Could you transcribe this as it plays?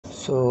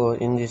So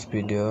in this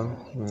video,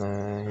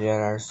 here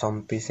are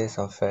some pieces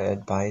of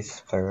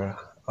advice for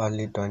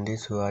early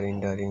 20s who are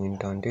entering in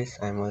 20s.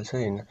 I'm also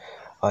in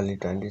early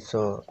 20s,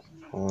 so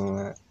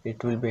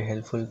it will be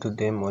helpful to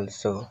them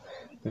also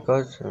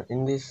because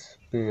in this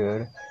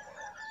period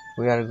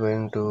we are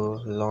going to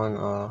learn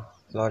a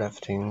lot of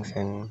things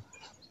and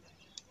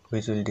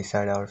which will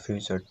decide our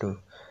future too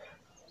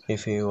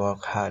if we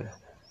work hard.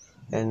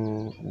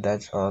 And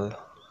that's all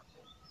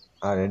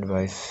our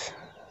advice.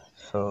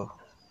 So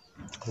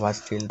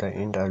watch till the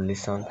end or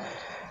listen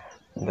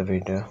the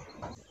video.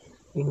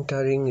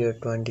 Entering your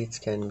 20s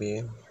can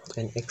be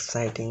an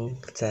exciting,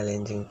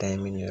 challenging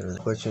time in your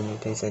life,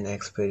 opportunities and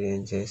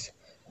experiences.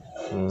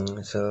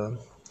 So,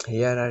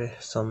 here are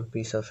some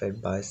piece of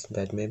advice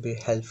that may be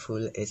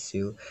helpful as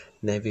you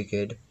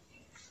navigate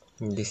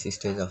this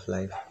stage of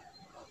life.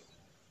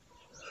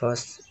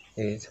 First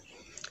is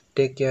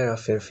take care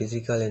of your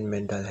physical and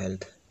mental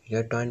health.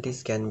 Your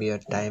 20s can be a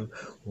time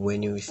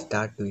when you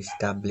start to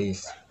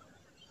establish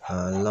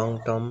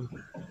long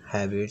term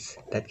habits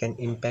that can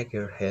impact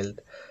your health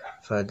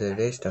for the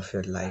rest of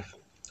your life.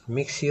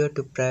 Make sure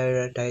to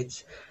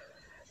prioritize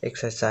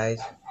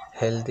exercise,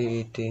 healthy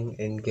eating,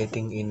 and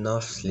getting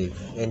enough sleep,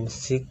 and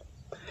seek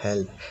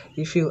help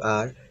if you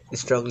are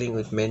struggling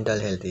with mental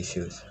health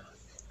issues.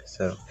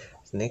 So,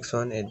 next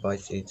one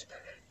advice is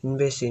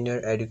invest in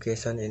your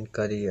education and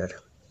career.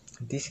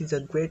 This is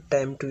a great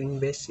time to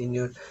invest in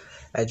your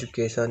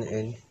education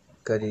and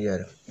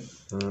career.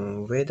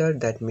 Whether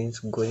that means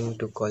going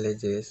to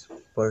colleges,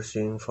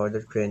 pursuing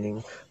further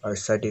training or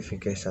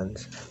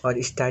certifications,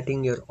 or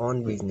starting your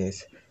own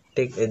business,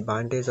 take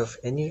advantage of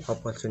any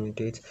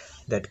opportunities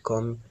that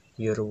come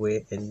your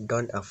way and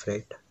don't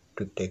afraid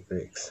to take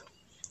risks.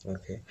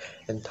 Okay.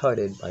 And third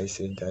advice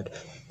is that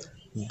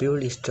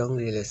build a strong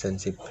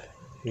relationship.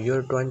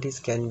 Your 20s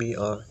can be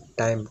a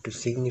time to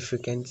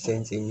significant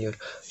change in your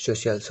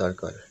social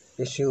circle.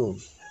 Yes, you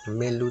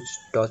may lose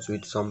touch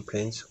with some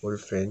friends,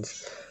 old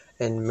friends,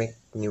 and make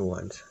new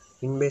ones.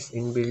 Invest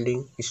in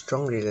building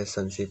strong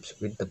relationships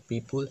with the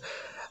people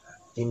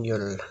in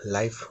your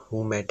life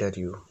who matter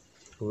you,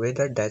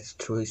 whether that's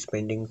through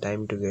spending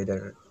time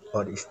together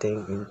or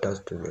staying in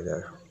touch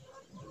together.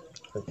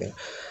 Okay.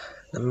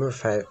 Number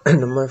five,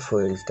 number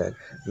four is that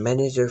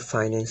manage your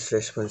finance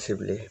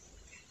responsibly.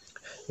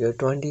 Your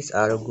 20s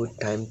are a good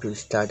time to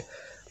start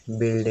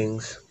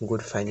building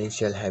good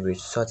financial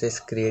habits such as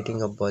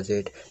creating a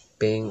budget,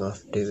 paying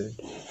off debt,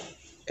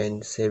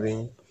 and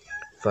saving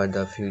for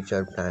the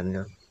future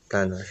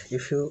planners.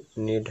 If you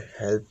need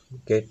help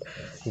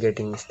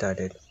getting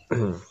started.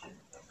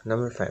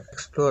 Number 5,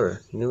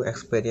 explore new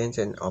experience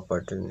and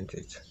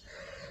opportunities.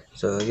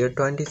 So your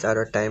 20s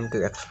are a time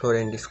to explore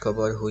and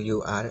discover who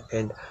you are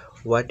and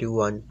what you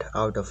want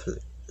out of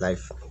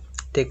life.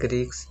 Take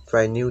risks,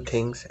 try new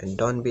things, and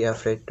don't be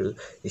afraid to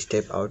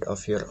step out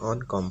of your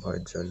own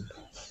comfort zone.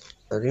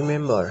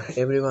 Remember,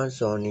 everyone's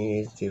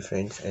journey is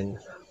different, and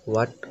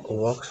what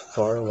works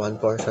for one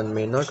person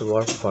may not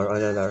work for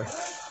another.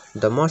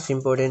 The most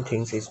important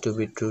thing is to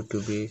be true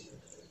to be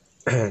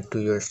to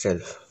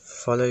yourself.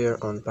 Follow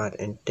your own path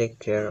and take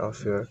care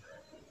of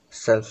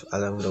yourself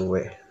along the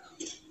way.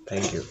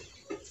 Thank you.